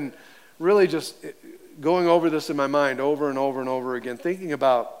 I've been really just going over this in my mind over and over and over again, thinking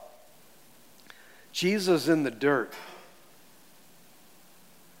about Jesus in the dirt,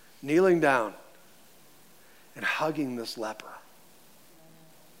 kneeling down and hugging this leper.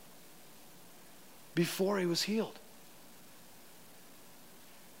 before he was healed.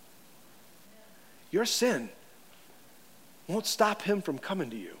 Your sin won't stop him from coming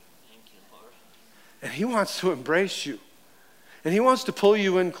to you. Thank you, Lord. And he wants to embrace you. And he wants to pull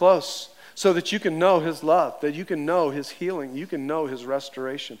you in close so that you can know his love, that you can know his healing, you can know his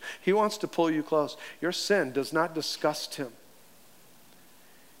restoration. He wants to pull you close. Your sin does not disgust him.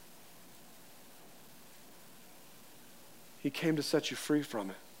 He came to set you free from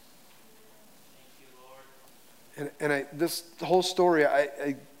it. Thank you, Lord. And this whole story,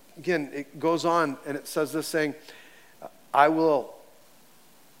 again, it goes on and it says this saying, I will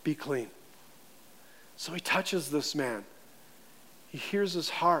be clean. So he touches this man. He hears his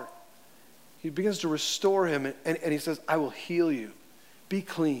heart. He begins to restore him and he says, I will heal you. Be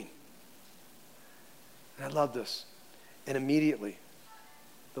clean. And I love this. And immediately,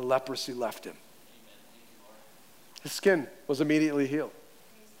 the leprosy left him. His skin was immediately healed.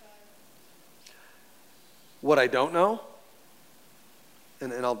 What I don't know,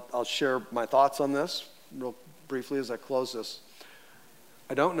 and I'll share my thoughts on this real briefly as I close this.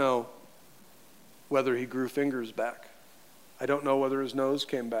 I don't know whether he grew fingers back. I don't know whether his nose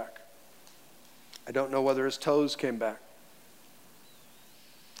came back. I don't know whether his toes came back.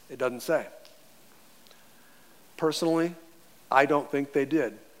 It doesn't say. Personally, I don't think they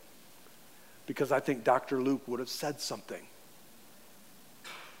did, because I think Dr. Luke would have said something.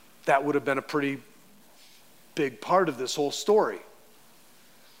 That would have been a pretty big part of this whole story.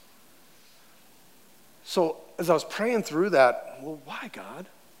 So as I was praying through that, well, why, God?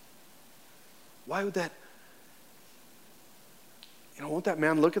 Why would that, won't that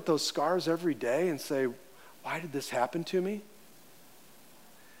man look at those scars every day and say, why did this happen to me?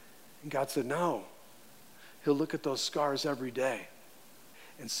 And God said, no. He'll look at those scars every day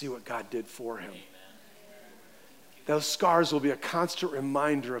and see what God did for him. Those scars will be a constant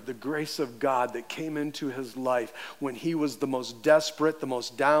reminder of the grace of God that came into his life when he was the most desperate, the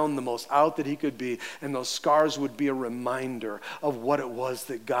most down, the most out that he could be. And those scars would be a reminder of what it was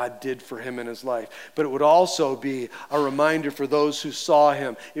that God did for him in his life. But it would also be a reminder for those who saw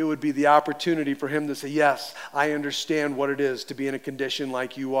him. It would be the opportunity for him to say, yes, I understand what it is to be in a condition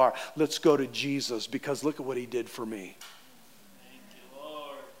like you are. Let's go to Jesus, because look at what he did for me. Thank you,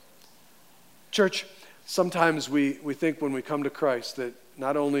 Lord. Church, sometimes we think when we come to Christ that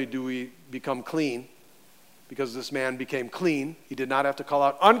not only do we become clean, because this man became clean, he did not have to call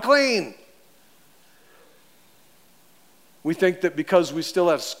out, unclean. We think that because we still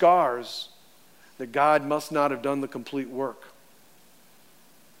have scars, that God must not have done the complete work.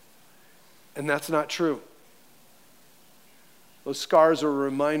 And that's not true. Those scars are a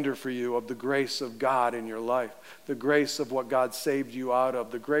reminder for you of the grace of God in your life, the grace of what God saved you out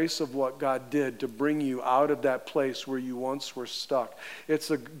of, the grace of what God did to bring you out of that place where you once were stuck. It's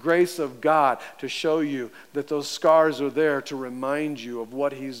the grace of God to show you that those scars are there to remind you of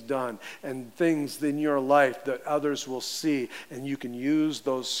what he's done and things in your life that others will see, and you can use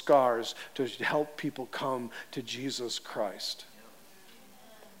those scars to help people come to Jesus Christ.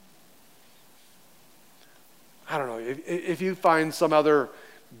 I don't know, if you find some other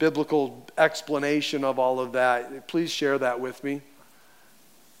biblical explanation of all of that, please share that with me.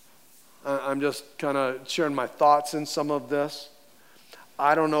 I'm just kind of sharing my thoughts in some of this.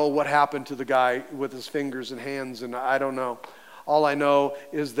 I don't know what happened to the guy with his fingers and hands, and I don't know. All I know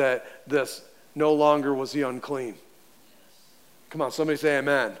is that this, no longer was he unclean. Come on, somebody say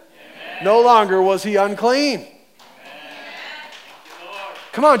amen. Amen. No longer was he unclean. Amen.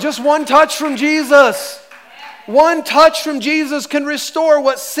 Come on, just one touch from Jesus. One touch from Jesus can restore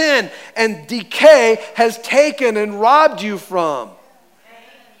what sin and decay has taken and robbed you from.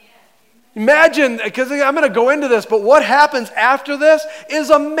 Imagine, because I'm going to go into this, but what happens after this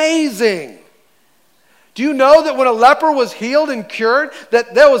is amazing. Do you know that when a leper was healed and cured,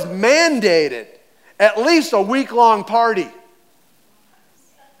 that there was mandated at least a week-long party?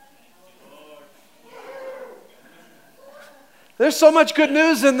 There's so much good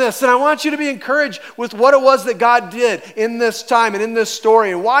news in this, and I want you to be encouraged with what it was that God did in this time and in this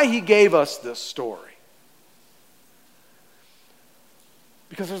story and why he gave us this story.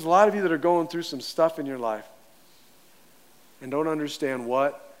 Because there's a lot of you that are going through some stuff in your life and don't understand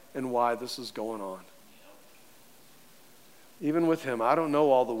what and why this is going on. Even with him, I don't know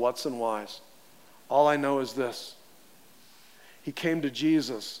all the whats and whys. All I know is this. He came to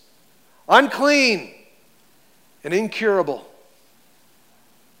Jesus, unclean and incurable.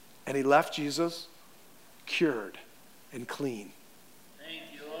 And he left Jesus cured and clean. Thank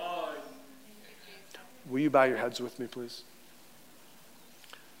you, Lord. Will you bow your heads with me, please?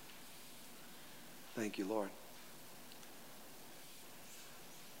 Thank you, Lord.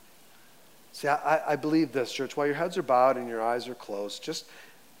 See, I believe this, church. While your heads are bowed and your eyes are closed, just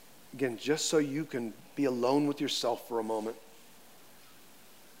so you can be alone with yourself for a moment.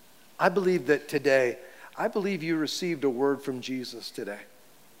 I believe that today, I believe you received a word from Jesus today.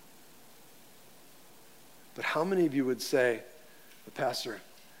 But how many of you would say, but Pastor,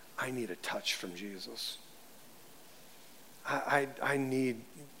 I need a touch from Jesus. I need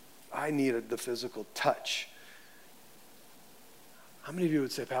the physical touch. How many of you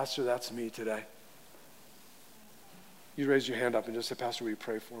would say, Pastor, that's me today? You raise your hand up and just say, Pastor, will you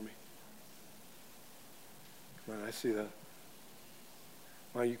pray for me? Come on, I see that.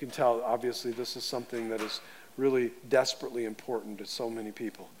 Well, you can tell, obviously, this is something that is really desperately important to so many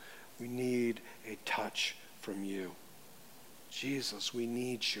people. We need a touch from you. Jesus, we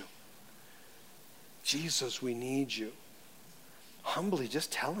need you. Jesus, we need you. Humbly,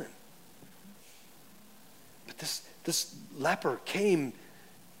 just tell him. But this leper came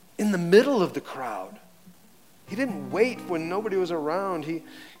in the middle of the crowd. He didn't wait when nobody was around. He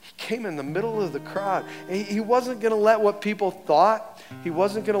came in the middle of the crowd. He wasn't going to let what people thought. He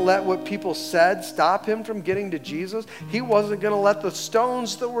wasn't going to let what people said stop him from getting to Jesus. He wasn't going to let the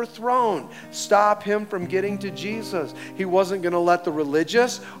stones that were thrown stop him from getting to Jesus. He wasn't going to let the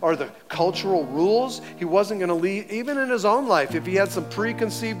religious or the cultural rules, he wasn't going to leave, even in his own life, if he had some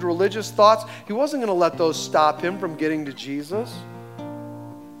preconceived religious thoughts, he wasn't going to let those stop him from getting to Jesus.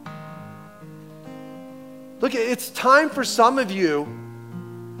 Look, it's time for some of you,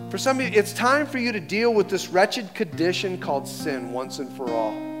 it's time for you to deal with this wretched condition called sin once and for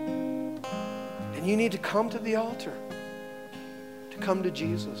all. And you need to come to the altar, to come to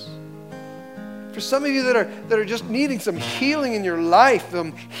Jesus. For some of you that are just needing some healing in your life,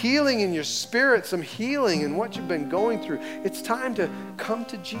 some healing in your spirit, some healing in what you've been going through, it's time to come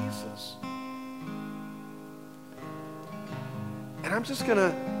to Jesus. And I'm just going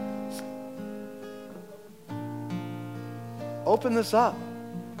to open this up.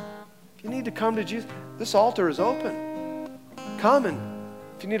 If you need to come to Jesus, this altar is open. Come, and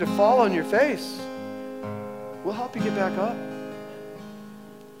if you need to fall on your face, we'll help you get back up.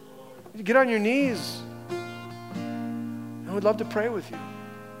 You get on your knees, and we'd love to pray with you,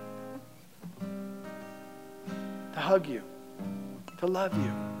 to hug you, to love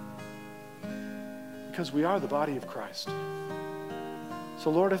you, because we are the body of Christ. So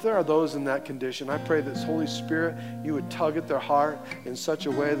Lord, if there are those in that condition, I pray that Holy Spirit, you would tug at their heart in such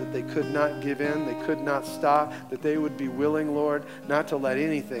a way that they could not give in, they could not stop, that they would be willing, Lord, not to let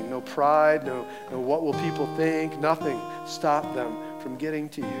anything, no pride, no what will people think, nothing stop them from getting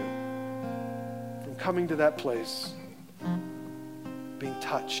to you, from coming to that place, being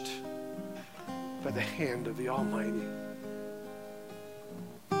touched by the hand of the Almighty.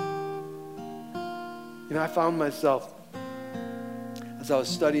 You know, I found myself, as I was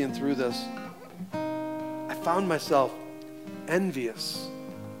studying through this, I found myself envious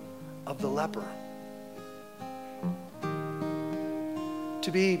of the leper.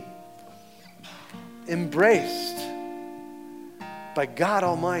 To be embraced by God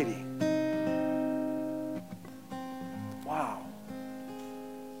Almighty. Wow.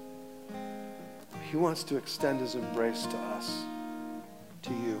 He wants to extend his embrace to us, to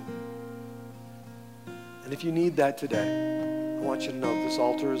you. And if you need that today, I want you to know this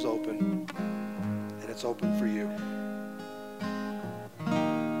altar is open, and it's open for you.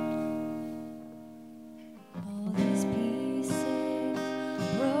 All these pieces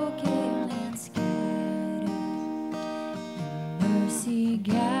broken and scattered, mercy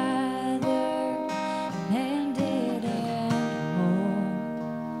gathered, mended and whole,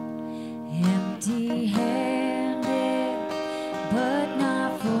 empty-handed, but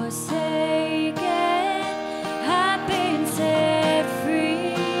not forsaken. I've been set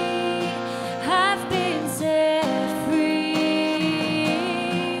free. I've been set free.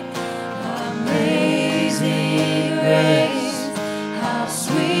 Amazing grace, how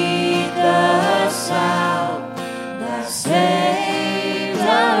sweet the sound that saved a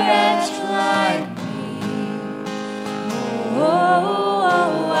wretch like me. Oh,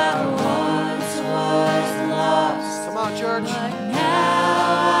 I once was lost. Come on, church. But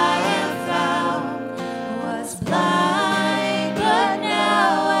now I am found, was blind, but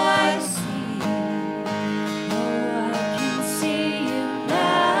now I see. Oh, I can see you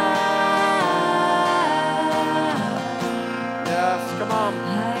now. Yes, come on.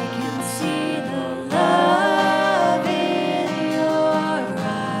 I can see the love in your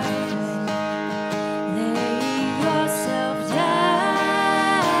eyes. Laying yourself down,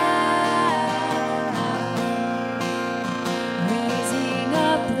 raising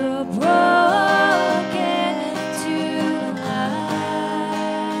up the broken to life.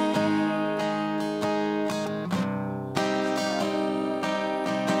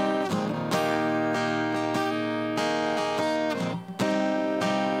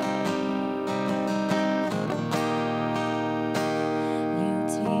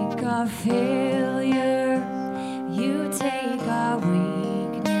 our failure, you take our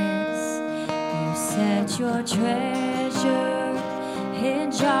weakness. You set your treasure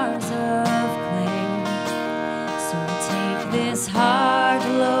in jars of clay. So take this heart,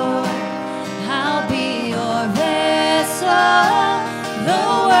 Lord, I'll be your vessel, the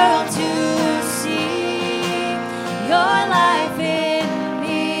world to see your life in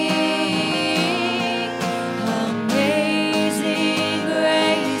me. Amazing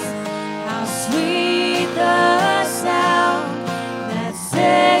grace, how sweet the sound that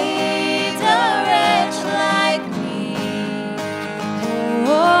saved a wretch like me.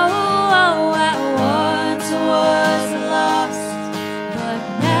 Oh, I once was lost, but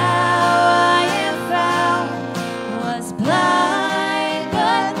now I am found. Was blind,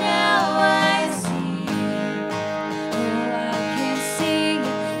 but now I see. Oh, I can see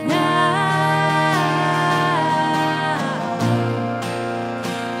now.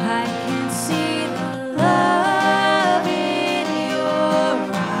 I can see the love in your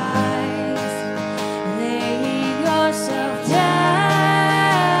eyes, laying yourself down,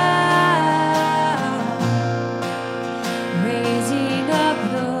 raising up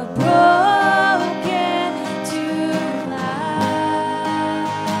the broken to life.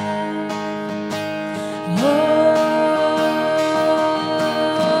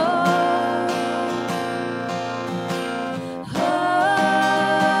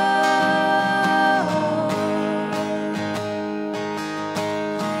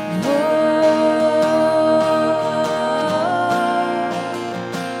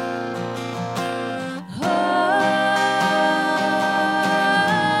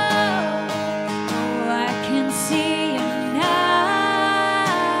 I can see you now.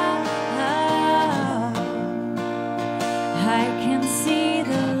 I can see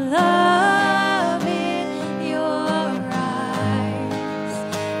the love in your eyes,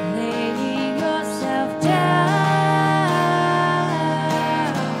 laying yourself down,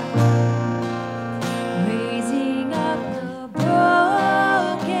 raising up the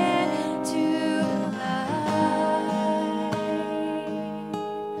broken to life.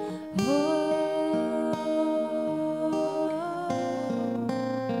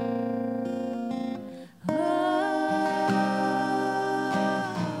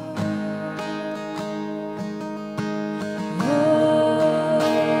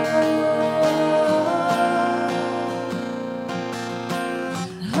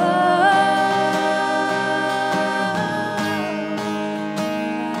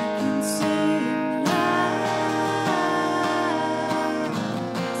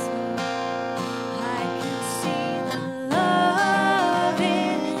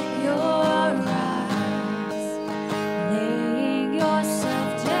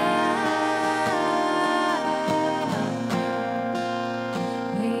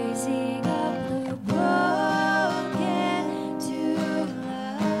 Raising up the broken to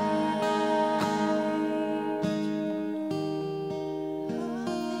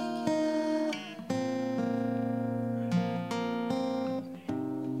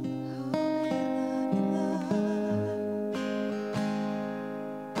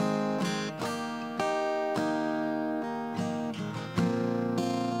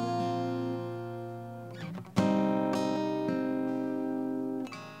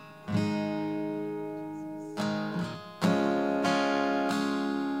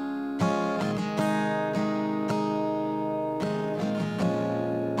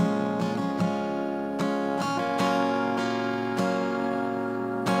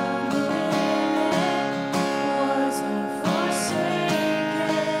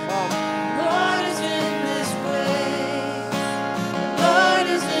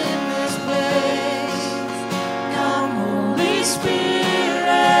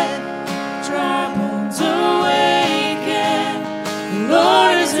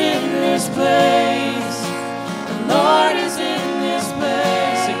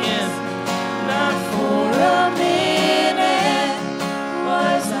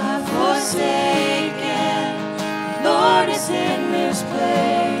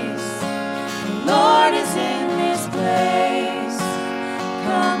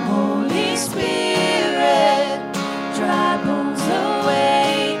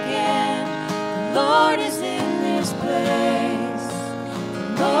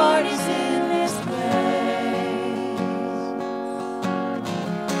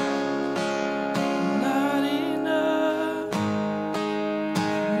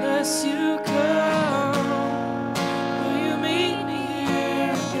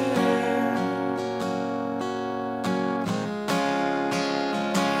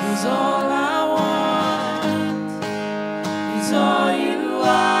All I want is all you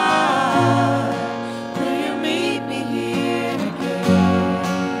are.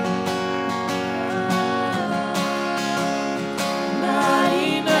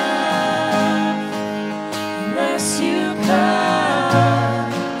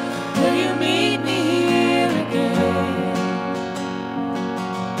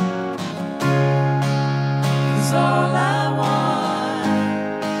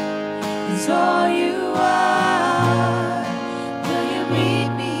 is all you are. Will you meet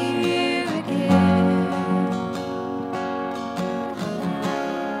me here again?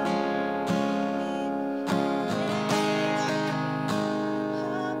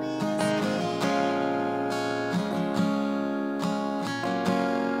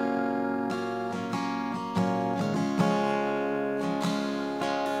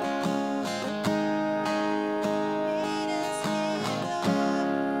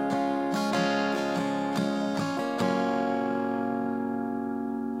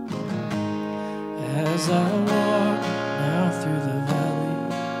 As I walk now through the valley,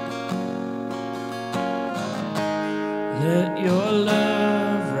 let your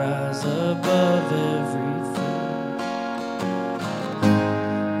love rise above every foe.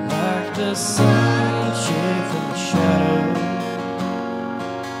 Like the sun shade from the shadow,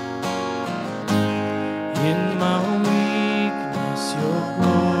 in my weakness your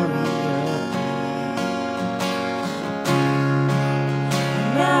glory appears.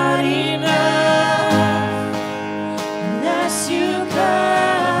 Not enough unless you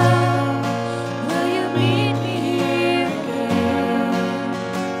come. Will you meet me here again?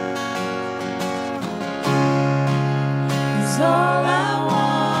 'Cause all I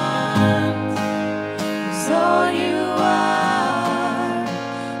want is all you are.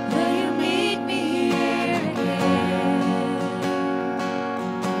 Will you meet me here again?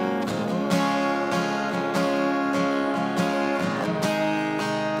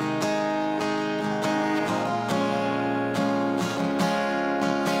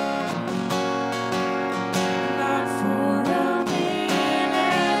 Not for a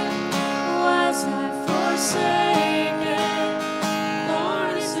minute was I forsaken.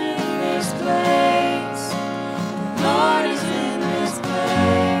 Lord is in this place. Lord is in this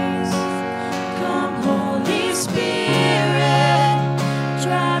place. Come, Holy Spirit,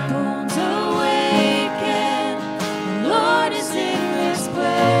 dry bones awaken. Lord is in this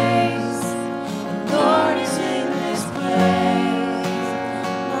place. Lord is in this place.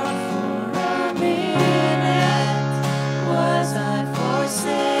 Not for a minute was I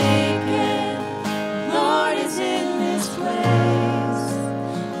forsaken. Lord is in this place.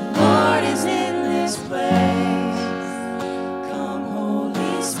 Lord is in this place. Come,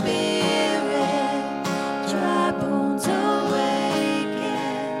 Holy Spirit, dry bones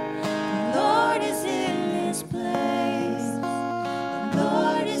awaken. Lord is in this place.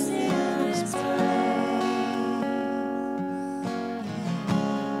 Lord is in this place.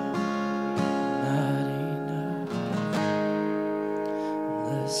 Not enough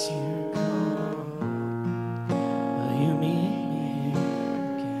unless you come. Will you meet me here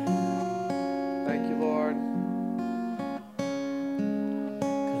again? Thank you, Lord.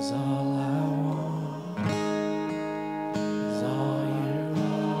 'Cause all I want is all you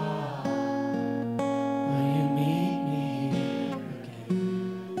are. Will you meet me here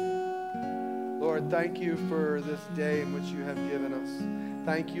again? Lord, thank you for this day in which you have given us.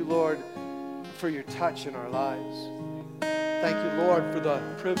 Thank you, Lord, for your touch in our lives. Thank you, Lord, for the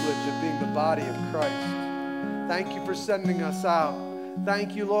privilege of being the body of Christ. Thank you for sending us out.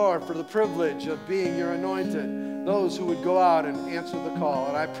 Thank you, Lord, for the privilege of being your anointed, those who would go out and answer the call.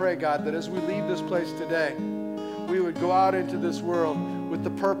 And I pray, God, that as we leave this place today, we would go out into this world with the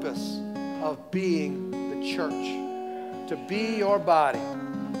purpose of being the church, to be your body.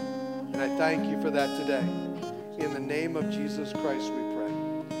 And I thank you for that today. In the name of Jesus Christ we pray.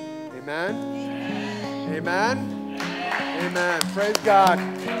 Amen. Amen. Amen. Praise God.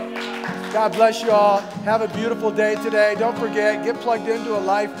 God bless you all. Have a beautiful day today. Don't forget, get plugged into a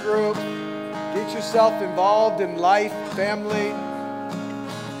life group. Get yourself involved in life, family.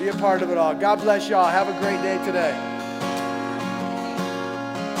 Be a part of it all. God bless you all. Have a great day today.